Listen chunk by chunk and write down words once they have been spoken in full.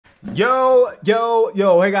Yo,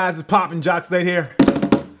 hey guys, it's Poppin', Jacques Slade here.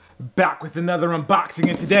 Back with another unboxing,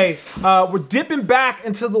 and today we're dipping back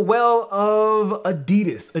into the well of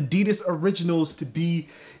Adidas Originals to be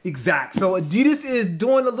exact. So Adidas is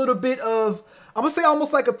doing a little bit of, I'm gonna say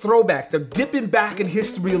almost like a throwback. They're dipping back in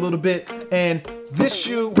history a little bit, and this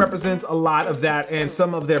shoe represents a lot of that and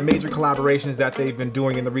some of their major collaborations that they've been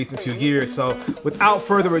doing in the recent few years. So without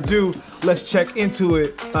further ado, let's check into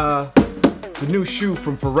it. The new shoe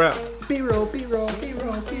from Pharrell. B-roll, B-roll,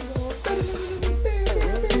 B-roll, B-roll.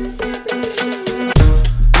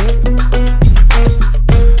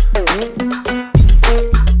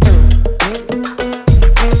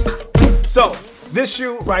 So, this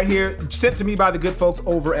shoe right here, sent to me by the good folks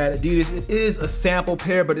over at Adidas. It is a sample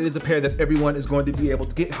pair, but it is a pair that everyone is going to be able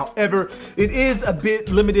to get. However, it is a bit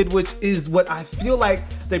limited, which is what I feel like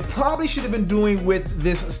they probably should have been doing with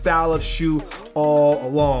this style of shoe all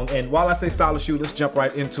along. And while I say style of shoe, let's jump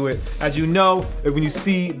right into it. As you know, when you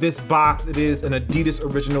see this box, it is an Adidas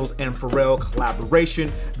Originals and Pharrell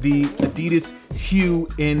collaboration, the Adidas Hu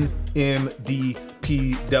NMD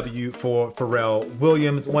PW for Pharrell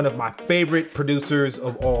Williams, one of my favorite producers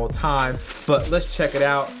of all time. But let's check it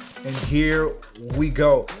out, and here we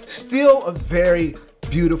go. Still a very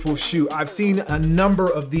beautiful shoe. I've seen a number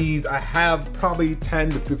of these. I have probably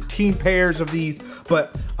 10 to 15 pairs of these,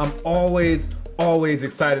 but I'm always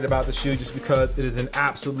excited about the shoe just because it is an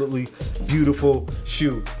absolutely beautiful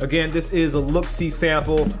shoe. Again, this is a look-see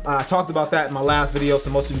sample. I talked about that in my last video, so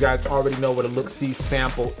most of you guys already know what a look-see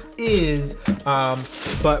sample is.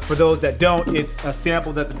 But for those that don't, it's a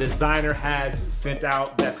sample that the designer has sent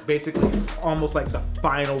out that's basically almost like the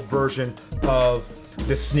final version of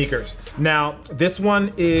the sneakers. Now, this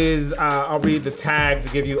one is, I'll read the tag to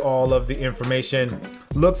give you all of the information.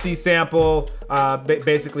 Look-see sample,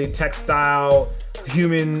 basically textile,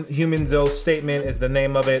 human statement is the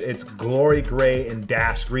name of it. It's glory gray and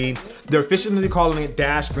dash green. They're officially calling it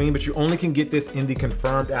dash green, but you only can get this in the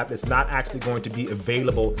Confirmed app. It's not actually going to be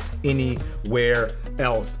available anywhere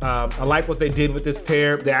else. I like what they did with this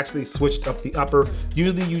pair. They actually switched up the upper.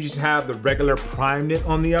 Usually you just have the regular prime knit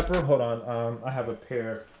on the upper. Hold on, I have a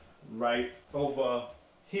pair right over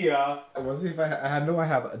here. I want to see if I know I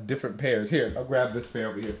have different pairs. Here, I'll grab this pair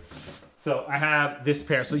over here. So I have this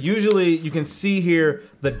pair. So usually you can see here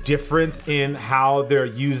the difference in how they're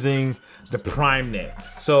using the prime knit.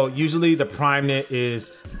 So usually the prime knit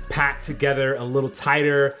is packed together a little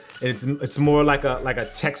tighter, and it's more like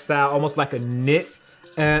a textile, almost like a knit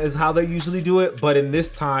is how they usually do it. But in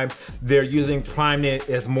this time, they're using prime knit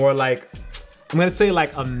as more like, I'm gonna say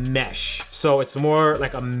like a mesh. So it's more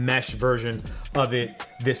like a mesh version of it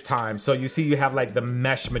this time. So you see you have like the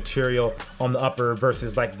mesh material on the upper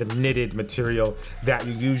versus like the knitted material that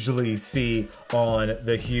you usually see on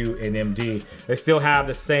the Hu NMD. They still have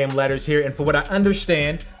the same letters here. And for what I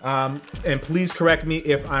understand, and please correct me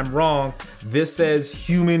if I'm wrong, this says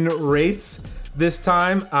human race this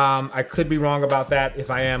time. I could be wrong about that. If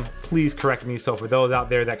I am, please correct me. So for those out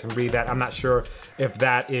there that can read that, I'm not sure if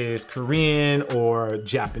that is Korean or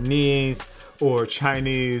Japanese or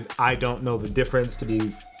Chinese. I don't know the difference, to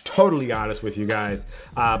be totally honest with you guys.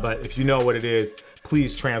 But if you know what it is,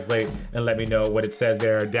 please translate and let me know what it says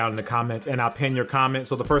there down in the comments, and I'll pin your comment.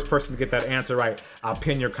 So the first person to get that answer right, I'll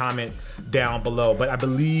pin your comment down below. But I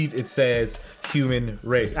believe it says human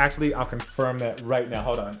race. Actually, I'll confirm that right now.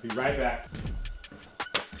 Hold on, be right back.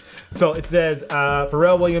 So it says,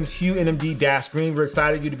 Pharrell Williams Hu NMD dash green. We're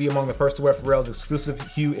excited you to be among the first to wear Pharrell's exclusive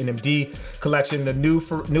Hu NMD collection. The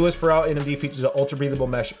newest Pharrell NMD features an ultra breathable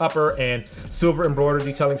mesh upper and silver embroidered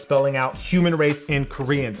detailing spelling out human race in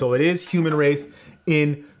Korean. So it is human race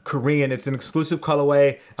in Korean. It's an exclusive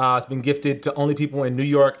colorway. It's been gifted to only people in New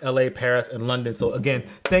York, LA, Paris, and London. So again,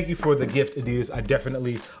 thank you for the gift, Adidas. I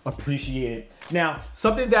definitely appreciate it. Now,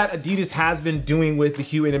 something that Adidas has been doing with the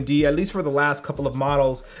Hu NMD, at least for the last couple of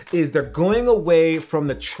models, is they're going away from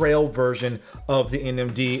the trail version of the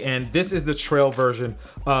NMD. And this is the trail version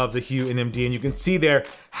of the Hu NMD. And you can see there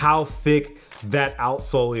how thick that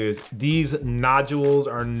outsole is. These nodules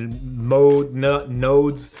or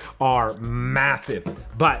nodes are massive,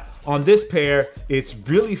 but on this pair, it's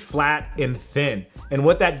really flat and thin. And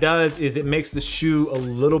what that does is it makes the shoe a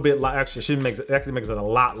little bit light. Actually, it actually makes it a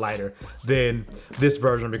lot lighter than this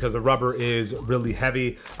version because the rubber is really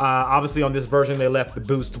heavy. Obviously on this version, they left the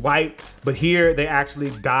boost white, but here they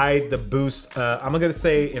actually dyed the boost, I'm gonna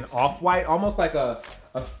say an off-white, almost like a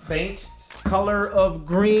faint color of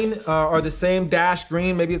green, or the same dash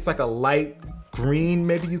green. Maybe it's like a light green,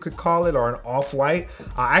 maybe you could call it, or an off-white.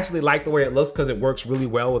 I actually like the way it looks because it works really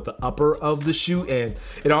well with the upper of the shoe, and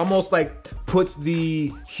it almost like puts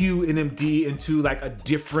the Hu NMD into like a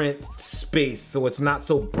different space, so it's not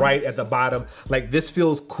so bright at the bottom. Like, this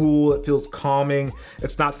feels cool, it feels calming.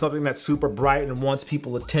 It's not something that's super bright and wants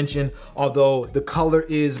people's attention, although the color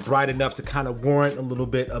is bright enough to kind of warrant a little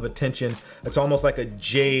bit of attention. It's almost like a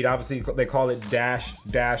jade. Obviously they call it dash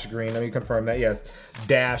green. Let me confirm that. Yes,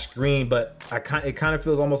 dash green, but it kind of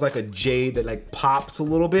feels almost like a jade that like pops a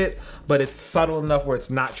little bit, but it's subtle enough where it's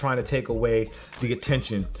not trying to take away the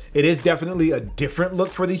attention. It is definitely a different look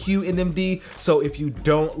for the Hu NMD, so if you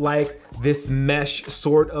don't like this mesh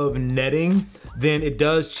sort of netting, then it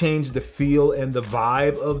does change the feel and the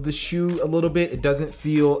vibe of the shoe a little bit. It doesn't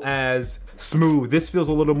feel as smooth. This feels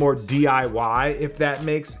a little more DIY, if that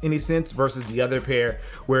makes any sense, versus the other pair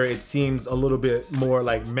where it seems a little bit more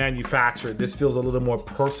like manufactured. This feels a little more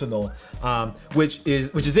personal, which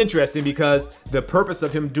is interesting because the purpose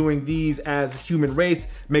of him doing these as human race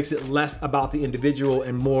makes it less about the individual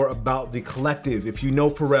and more about the collective. If you know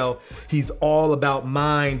Pharrell, he's all about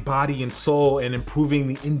mind, body, and soul and improving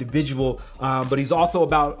the individual, but he's also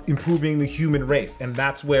about improving the human race, and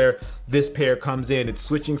that's where this pair comes in. It's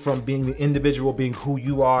switching from being the individual, being who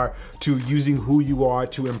you are, to using who you are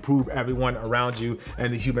to improve everyone around you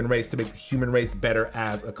and the human race, to make the human race better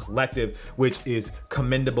as a collective, which is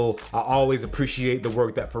commendable. I always appreciate the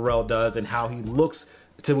work that Pharrell does and how he looks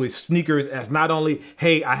to his sneakers as not only,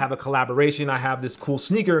 hey, I have a collaboration, I have this cool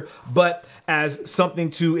sneaker, but as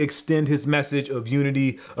something to extend his message of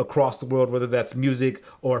unity across the world, whether that's music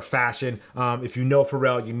or fashion. If you know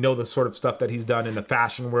Pharrell, you know the sort of stuff that he's done in the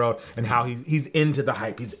fashion world and how he's into the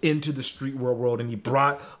hype, he's into the streetwear world, and he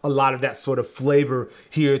brought a lot of that sort of flavor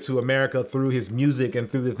here to America through his music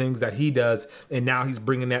and through the things that he does, and now he's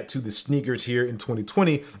bringing that to the sneakers here in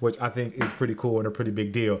 2020, which I think is pretty cool and a pretty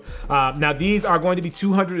big deal. Now these are going to be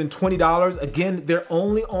 $220. Again, they're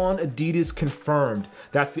only on Adidas Confirmed.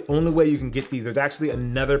 That's the only way you can get these. There's actually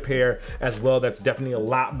another pair as well that's definitely a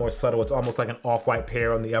lot more subtle. It's almost like an off-white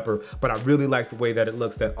pair on the upper, but I really like the way that it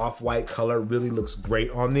looks. That off-white color really looks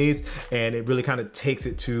great on these, and it really kind of takes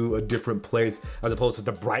it to a different place as opposed to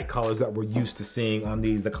the bright colors that we're used to seeing on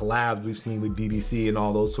these, the collabs we've seen with BBC and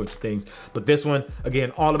all those sorts of things. But this one,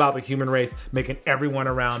 again, all about the human race, making everyone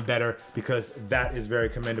around better, because that is very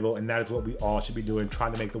commendable, and that is what we all should be doing,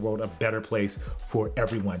 trying to make the world a better place for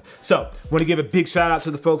everyone. So I want to give a big shout out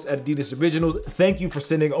to the folks at Adidas Originals. Thank you for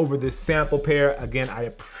sending over this sample pair. Again, I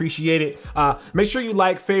appreciate it. Make sure you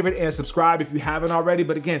like, favorite, and subscribe if you haven't already.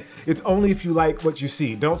 But again, it's only if you like what you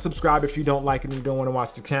see. Don't subscribe if you don't like it and you don't want to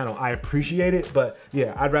watch the channel. I appreciate it, but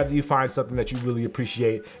yeah, I'd rather you find something that you really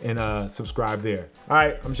appreciate and subscribe there. All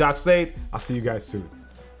right, I'm Jacques Slade. I'll see you guys soon.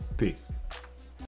 Peace.